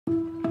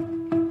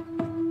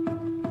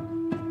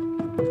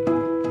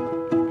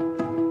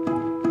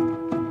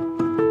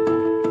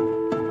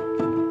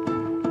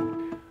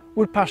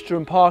Wood pasture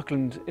and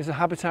parkland is a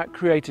habitat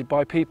created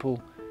by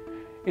people.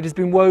 It has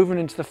been woven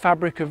into the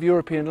fabric of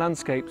European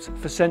landscapes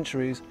for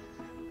centuries,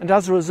 and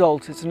as a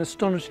result it's an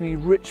astonishingly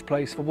rich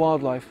place for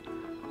wildlife,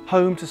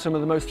 home to some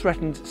of the most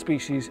threatened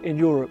species in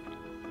Europe.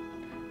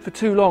 For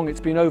too long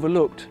it's been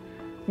overlooked,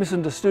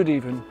 misunderstood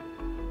even,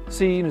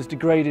 seen as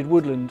degraded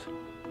woodland.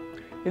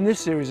 In this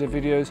series of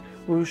videos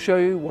we will show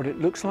you what it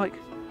looks like,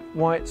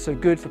 why it's so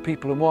good for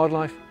people and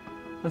wildlife,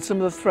 and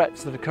some of the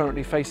threats that are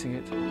currently facing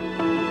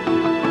it.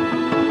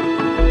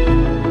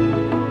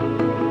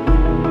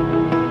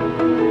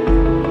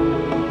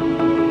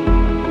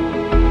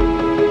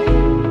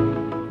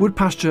 Wood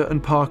pasture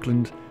and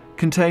parkland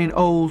contain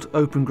old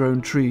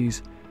open-grown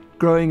trees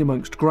growing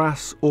amongst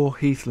grass or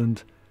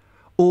heathland,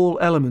 all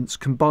elements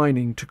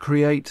combining to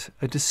create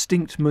a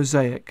distinct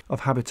mosaic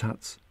of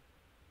habitats.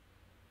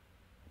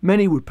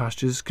 Many wood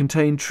pastures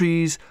contain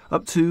trees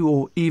up to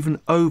or even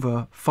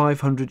over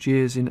 500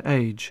 years in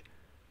age.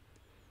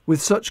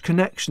 With such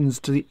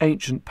connections to the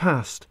ancient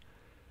past,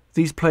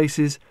 these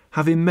places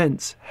have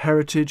immense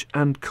heritage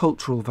and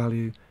cultural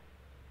value,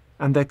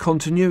 and their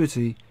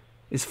continuity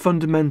is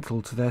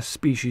fundamental to their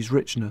species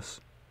richness.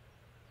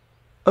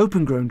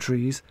 Open-grown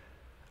trees,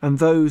 and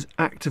those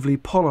actively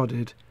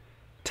pollarded,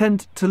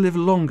 tend to live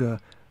longer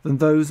than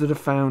those that are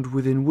found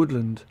within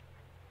woodland.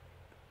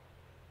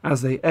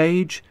 As they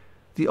age,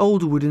 the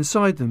older wood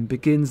inside them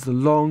begins the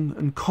long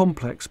and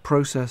complex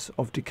process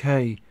of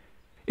decay.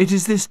 It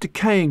is this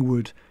decaying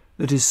wood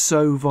that is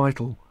so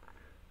vital,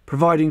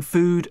 providing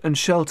food and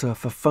shelter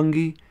for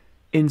fungi,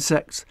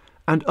 insects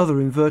and other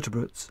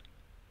invertebrates.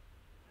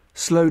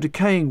 Slow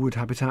decaying wood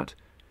habitat,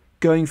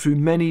 going through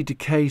many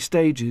decay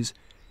stages,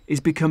 is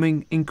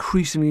becoming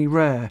increasingly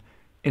rare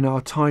in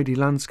our tidy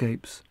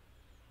landscapes.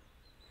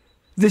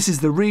 This is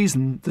the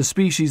reason the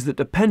species that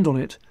depend on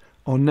it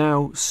are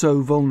now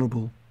so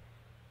vulnerable.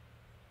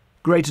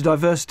 Greater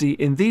diversity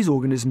in these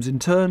organisms in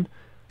turn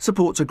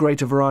supports a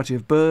greater variety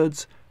of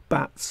birds,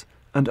 bats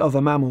and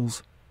other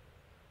mammals.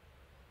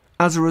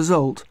 As a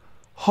result,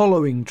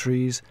 hollowing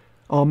trees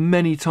are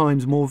many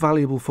times more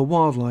valuable for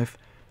wildlife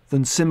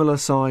than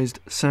similar-sized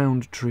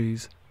sound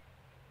trees.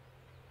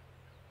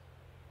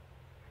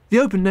 The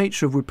open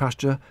nature of wood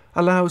pasture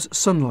allows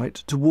sunlight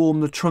to warm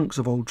the trunks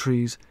of old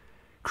trees,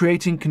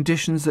 creating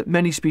conditions that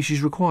many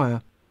species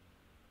require.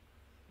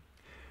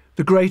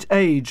 The great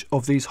age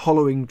of these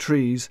hollowing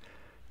trees,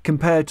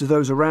 compared to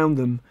those around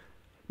them,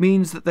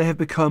 means that they have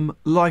become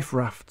life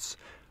rafts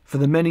for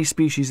the many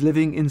species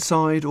living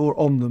inside or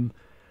on them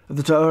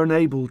that are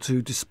unable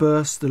to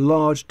disperse the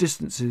large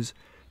distances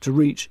to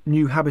reach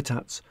new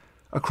habitats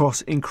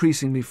across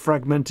increasingly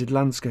fragmented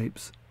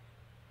landscapes.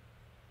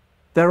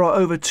 There are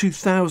over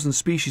 2,000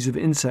 species of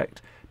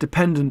insect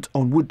dependent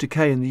on wood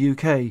decay in the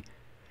UK,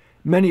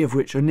 many of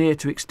which are near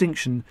to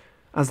extinction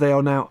as they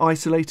are now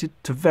isolated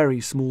to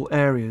very small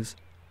areas.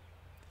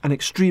 An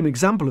extreme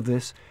example of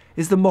this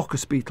is the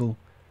mocus beetle,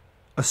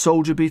 a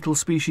soldier beetle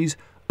species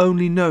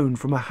only known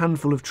from a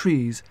handful of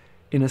trees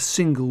in a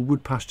single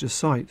wood pasture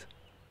site.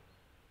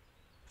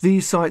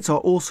 These sites are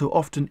also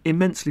often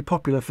immensely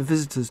popular for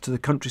visitors to the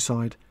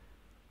countryside,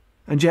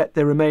 and yet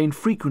they remain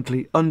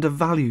frequently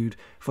undervalued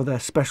for their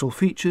special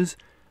features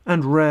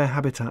and rare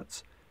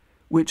habitats,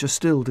 which are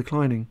still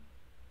declining.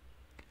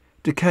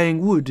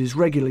 Decaying wood is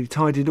regularly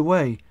tidied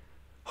away.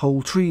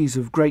 Whole trees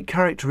of great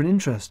character and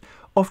interest,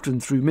 often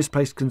through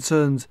misplaced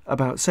concerns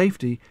about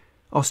safety,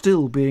 are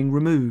still being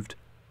removed.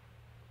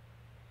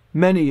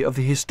 Many of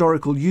the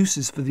historical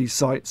uses for these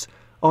sites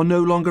are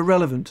no longer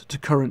relevant to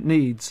current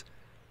needs,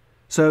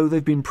 so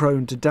they've been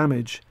prone to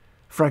damage,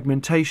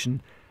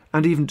 fragmentation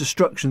and even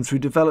destruction through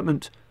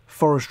development,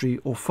 forestry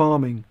or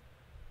farming.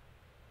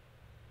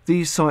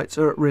 These sites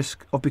are at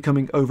risk of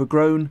becoming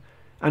overgrown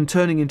and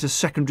turning into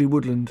secondary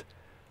woodland,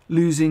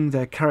 losing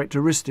their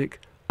characteristic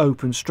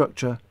open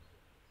structure.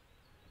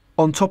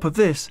 On top of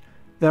this,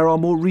 there are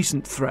more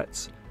recent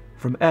threats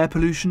from air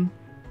pollution,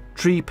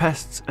 tree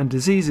pests and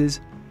diseases,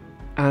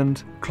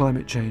 and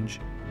climate change.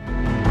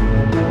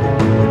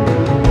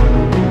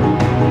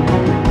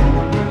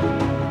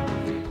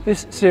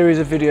 This series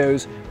of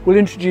videos will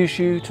introduce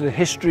you to the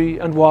history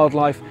and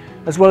wildlife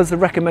as well as the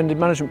recommended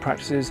management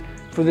practices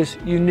for this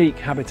unique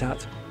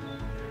habitat.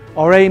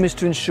 Our aim is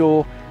to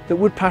ensure that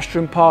wood pasture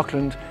and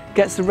parkland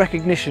gets the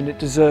recognition it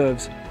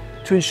deserves,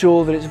 to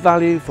ensure that its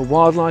value for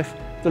wildlife,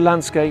 the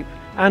landscape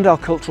and our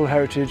cultural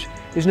heritage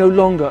is no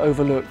longer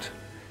overlooked,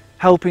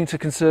 helping to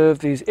conserve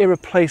these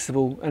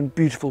irreplaceable and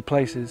beautiful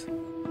places.